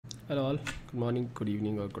Hello all, good morning, good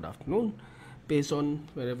evening or good afternoon based on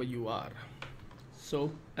wherever you are. So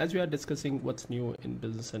as we are discussing what's new in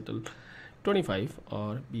Business Central 25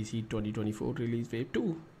 or BC 2024 release wave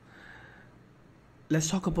 2, let's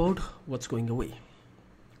talk about what's going away.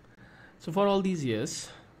 So for all these years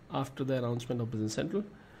after the announcement of Business Central,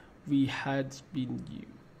 we had been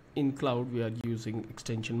in cloud, we are using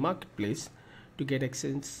extension marketplace to get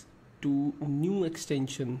access to new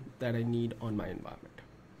extension that I need on my environment.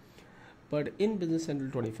 But in Business Central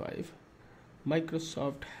 25,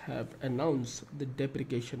 Microsoft have announced the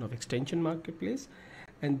deprecation of extension marketplace,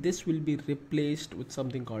 and this will be replaced with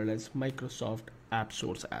something called as Microsoft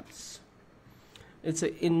AppSource apps. It's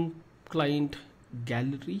an in-client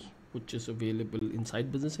gallery which is available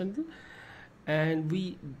inside Business Central, and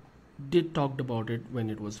we did talked about it when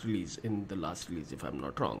it was released in the last release, if I'm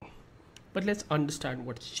not wrong. But let's understand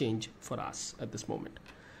what's changed for us at this moment.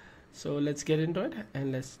 So let's get into it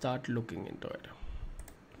and let's start looking into it.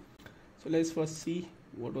 So let's first see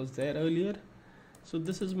what was there earlier. So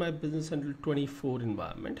this is my Business Central 24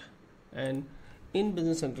 environment, and in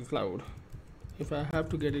Business Central Cloud, if I have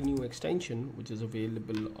to get a new extension which is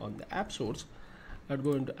available on the AppSource, I'd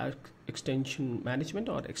go into extension management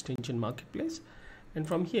or extension marketplace, and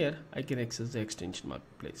from here I can access the extension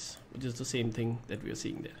marketplace, which is the same thing that we are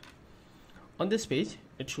seeing there. On this page,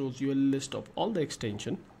 it shows you a list of all the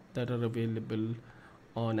extensions that are available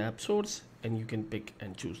on AppSource, and you can pick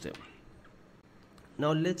and choose them.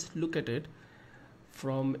 Now let's look at it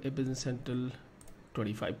from a Business Central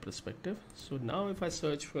 25 perspective. So now if I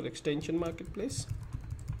search for extension marketplace,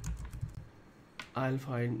 I'll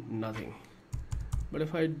find nothing. But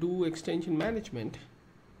if I do extension management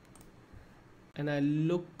and I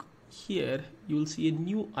look here, you'll see a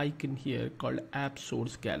new icon here called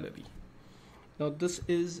AppSource Gallery. Now this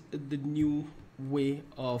is the new way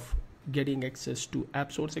of getting access to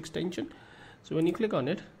AppSource extension. So when you click on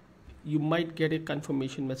it, you might get a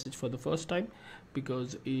confirmation message for the first time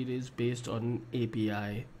because it is based on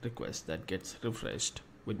API request that gets refreshed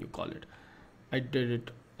when you call it. I did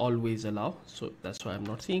it always allow, so that's why I'm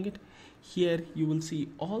not seeing it. Here you will see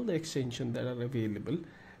all the extensions that are available,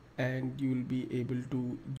 and you will be able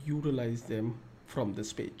to utilize them from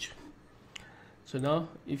this page. So now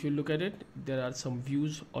if you look at it, there are some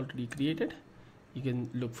views already created. You can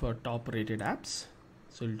look for top rated apps,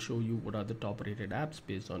 so it'll show you what are the top rated apps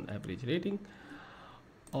based on average rating,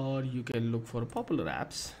 or you can look for popular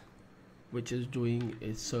apps, which is doing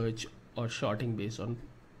a search or sorting based on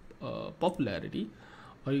popularity,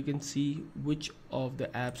 or you can see which of the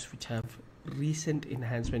apps which have recent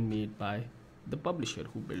enhancement made by the publisher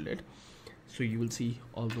who built it. So you will see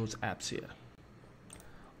all those apps here,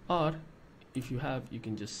 or if you have, you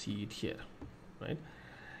can just see it here, right?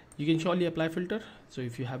 You can surely apply filter. So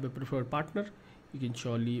if you have a preferred partner, you can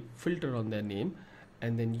surely filter on their name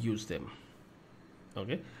and then use them.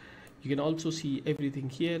 Okay, you can also see everything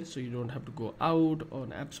here, so you don't have to go out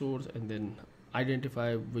on AppSource and then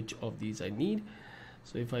identify which of these I need.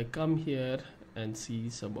 So if I come here and see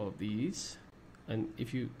some of these, and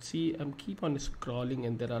if you see, I'm keep on scrolling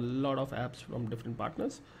and there are a lot of apps from different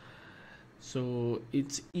partners, so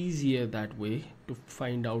it's easier that way to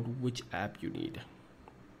find out which app you need.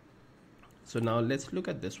 So now let's look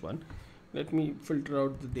at this one. Let me filter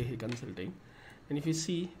out the Dehe Consulting, and if you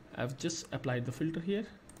see, I've just applied the filter here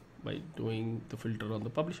by doing the filter on the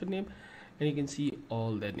publisher name, and you can see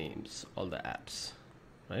all their names, all the apps,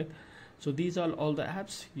 right? So these are all the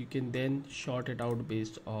apps. You can then sort it out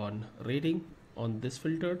based on rating on this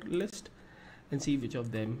filtered list and see which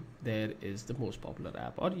of them there is the most popular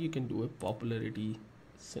app, or you can do a popularity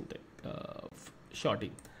syntax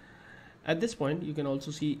sorting. At this point, you can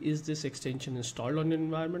also see, is this extension installed on your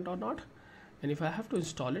environment or not? And if I have to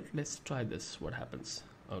install it, let's try this, what happens.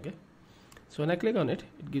 Okay, so when I click on it,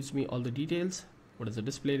 it gives me all the details. What is the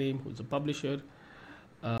display name, who's the publisher,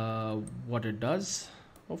 what it does,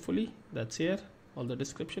 hopefully that's here, all the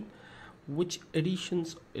description, which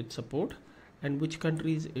editions it support, and which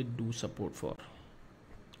countries it do support for.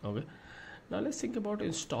 Okay, now let's think about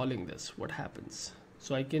installing this. What happens?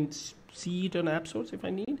 So I can see it on AppSource if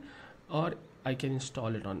I need, or I can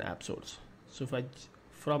install it on AppSource. So if I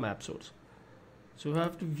from AppSource, so if I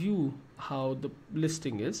have to view how the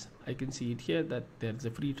listing is, I can see it here that there's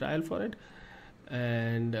a free trial for it,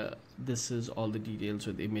 and this is all the details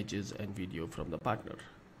with images and video from the partner.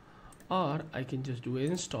 Or I can just do an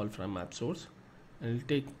install from AppSource, and it'll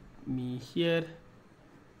take me here,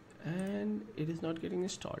 and it is not getting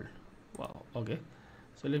installed. Wow. Okay,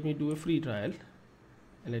 so let me do a free trial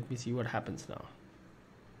and let me see what happens now.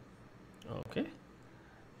 Okay,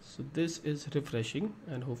 So this is refreshing,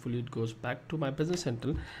 and hopefully it goes back to my Business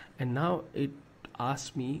Central, and now it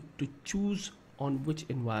asks me to choose on which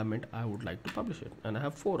environment I would like to publish it, and I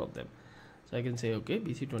have 4 of them. So I can say okay,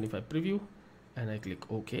 BC25 preview, and I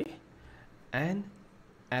click OK, and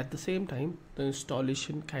at the same time the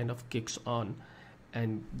installation kind of kicks on,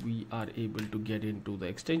 and we are able to get into the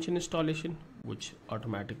extension installation, which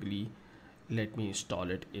automatically let me install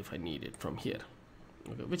it if I need it from here.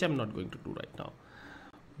 Okay, which I'm not going to do right now,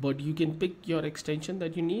 but you can pick your extension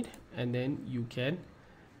that you need, and then you can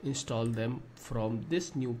install them from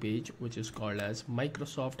this new page, which is called as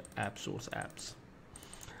Microsoft AppSource apps.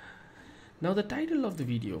 Now the title of the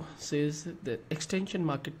video says the extension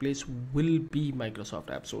marketplace will be Microsoft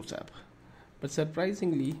AppSource app, but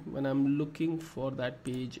surprisingly when I'm looking for that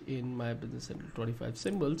page in my Business Central 25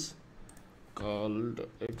 symbols called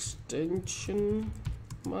extension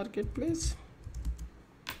marketplace,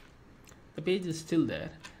 the page is still there,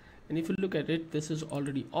 and if you look at it, this is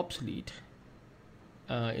already obsolete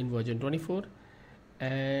in version 24,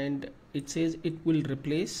 and it says it will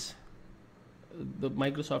replace the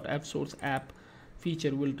Microsoft AppSource app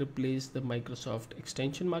feature, will replace the Microsoft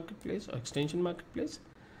extension marketplace or extension marketplace,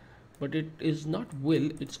 but it is not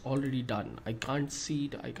will, it's already done. I can't see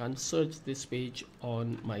it, I can't search this page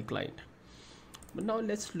on my client. But now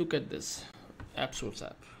let's look at this AppSource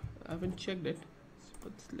app. I haven't checked it,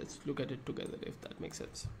 but let's look at it together if that makes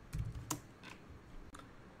sense.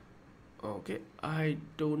 Okay, I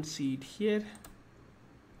don't see it here.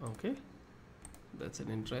 Okay, that's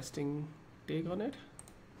an interesting take on it.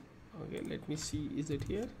 Okay, let me see, is it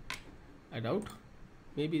here? I doubt.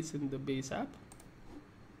 Maybe it's in the base app,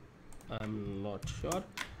 I'm not sure.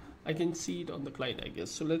 I can see it on the client, I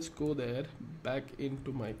guess. So let's go there, back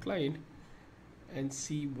into my client, and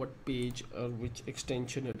see what page or which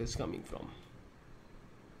extension it is coming from.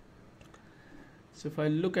 So if I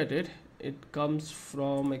look at it, it comes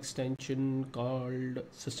from extension called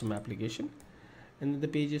system application, and the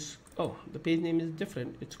page is, oh, the page name is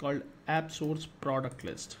different. It's called AppSource product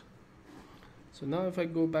list. So now if I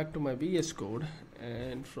go back to my VS Code,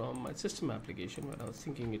 and from my system application where I was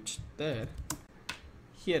thinking it's there,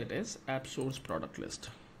 here it is, AppSource product list,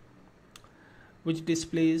 which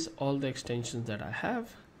displays all the extensions that I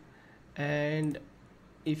have. And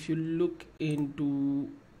if you look into,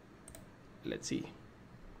 let's see,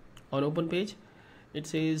 on open page, it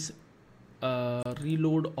says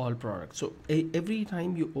reload all products. So every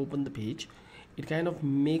time you open the page, it kind of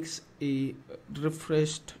makes a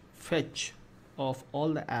refreshed fetch of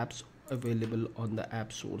all the apps available on the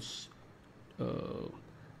AppSource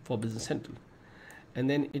for Business Central, and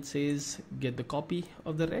then it says get the copy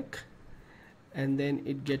of the rec, and then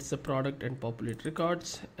it gets the product and populate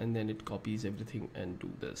records, and then it copies everything and do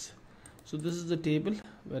this. So this is the table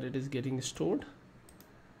where it is getting stored,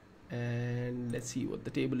 and let's see what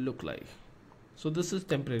the table look like. So this is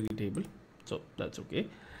temporary table, so that's okay,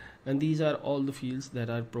 and these are all the fields that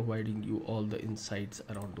are providing you all the insights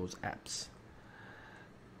around those apps.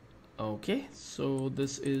 Okay, so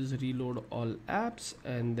this is reload all apps,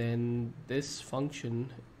 and then this function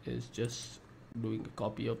is just doing a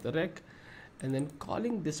copy of the rec and then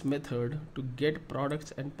calling this method to get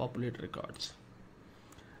products and populate records.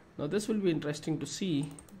 Now this will be interesting to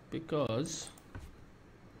see, because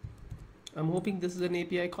I'm hoping this is an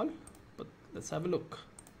API call, but let's have a look.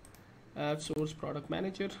 AppSource product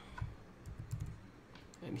manager,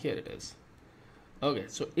 and here it is. Okay,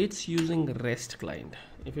 so it's using REST client.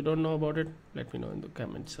 If you don't know about it, let me know in the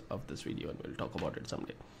comments of this video and we'll talk about it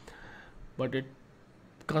someday. But it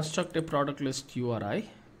constructs a product list URI,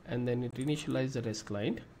 and then it initializes the REST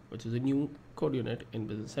client, which is a new code unit in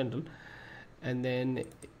Business Central. And then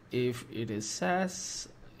if it is SAS,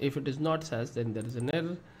 if it is not SAS, then there is an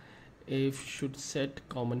error. If should set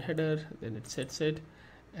common header, then it sets it,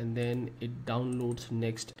 and then it downloads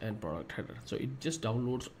next and product header. So it just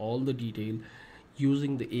downloads all the detail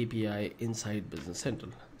using the API inside Business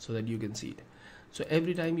Central so that you can see it. So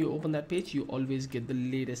every time you open that page, you always get the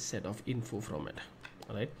latest set of info from it.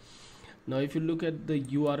 All right, now if you look at the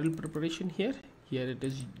URL preparation here it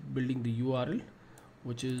is building the URL,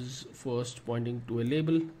 which is first pointing to a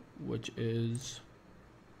label, which is,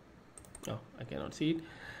 oh, I cannot see it,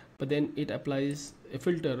 but then it applies a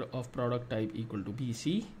filter of product type equal to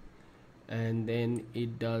BC, and then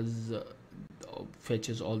it does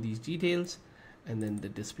fetches all these details, and then the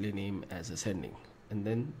display name as ascending, and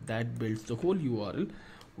then that builds the whole URL,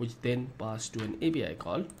 which then passes to an API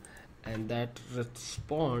call, and that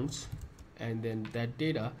responds, and then that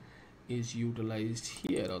data is utilized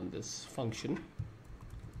here on this function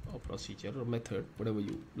or procedure or method, whatever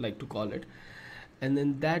you like to call it, and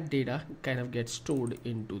then that data kind of gets stored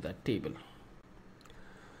into that table.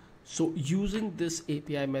 So using this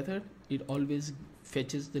API method, it always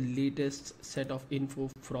fetches the latest set of info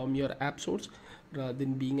from your app source rather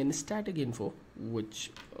than being a static info,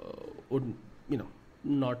 which would,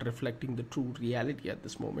 not reflecting the true reality at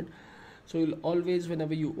this moment. So you'll always,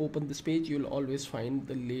 whenever you open this page, you'll always find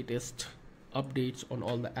the latest updates on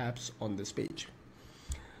all the apps on this page.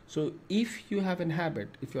 So if you have a habit,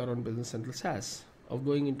 if you are on Business Central SaaS, of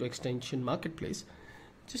going into extension marketplace,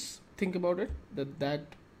 just think about it, that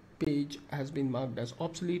page has been marked as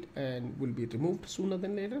obsolete and will be removed sooner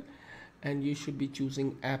than later, and you should be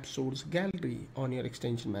choosing AppSource gallery on your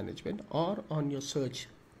extension management or on your search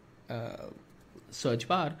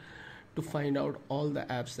bar to find out all the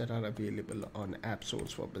apps that are available on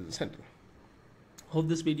AppSource for Business Central. Hope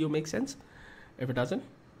this video makes sense. If it doesn't,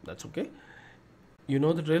 that's okay. You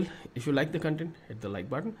know the drill. If you like the content, hit the like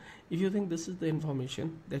button. If you think this is the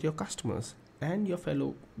information that your customers and your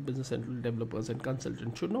fellow Business Central developers and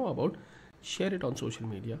consultants should know about, share it on social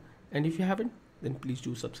media. And if you haven't, then please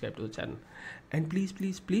do subscribe to the channel. And please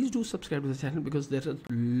do subscribe to the channel, because there's a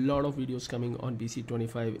lot of videos coming on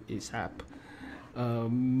BC25 ASAP.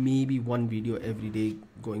 Maybe one video every day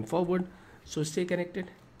going forward. So stay connected,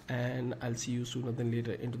 and I'll see you sooner than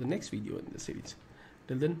later into the next video in this series.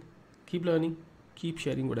 Till then, keep learning, keep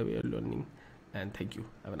sharing whatever you're learning, and thank you.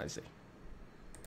 Have a nice day.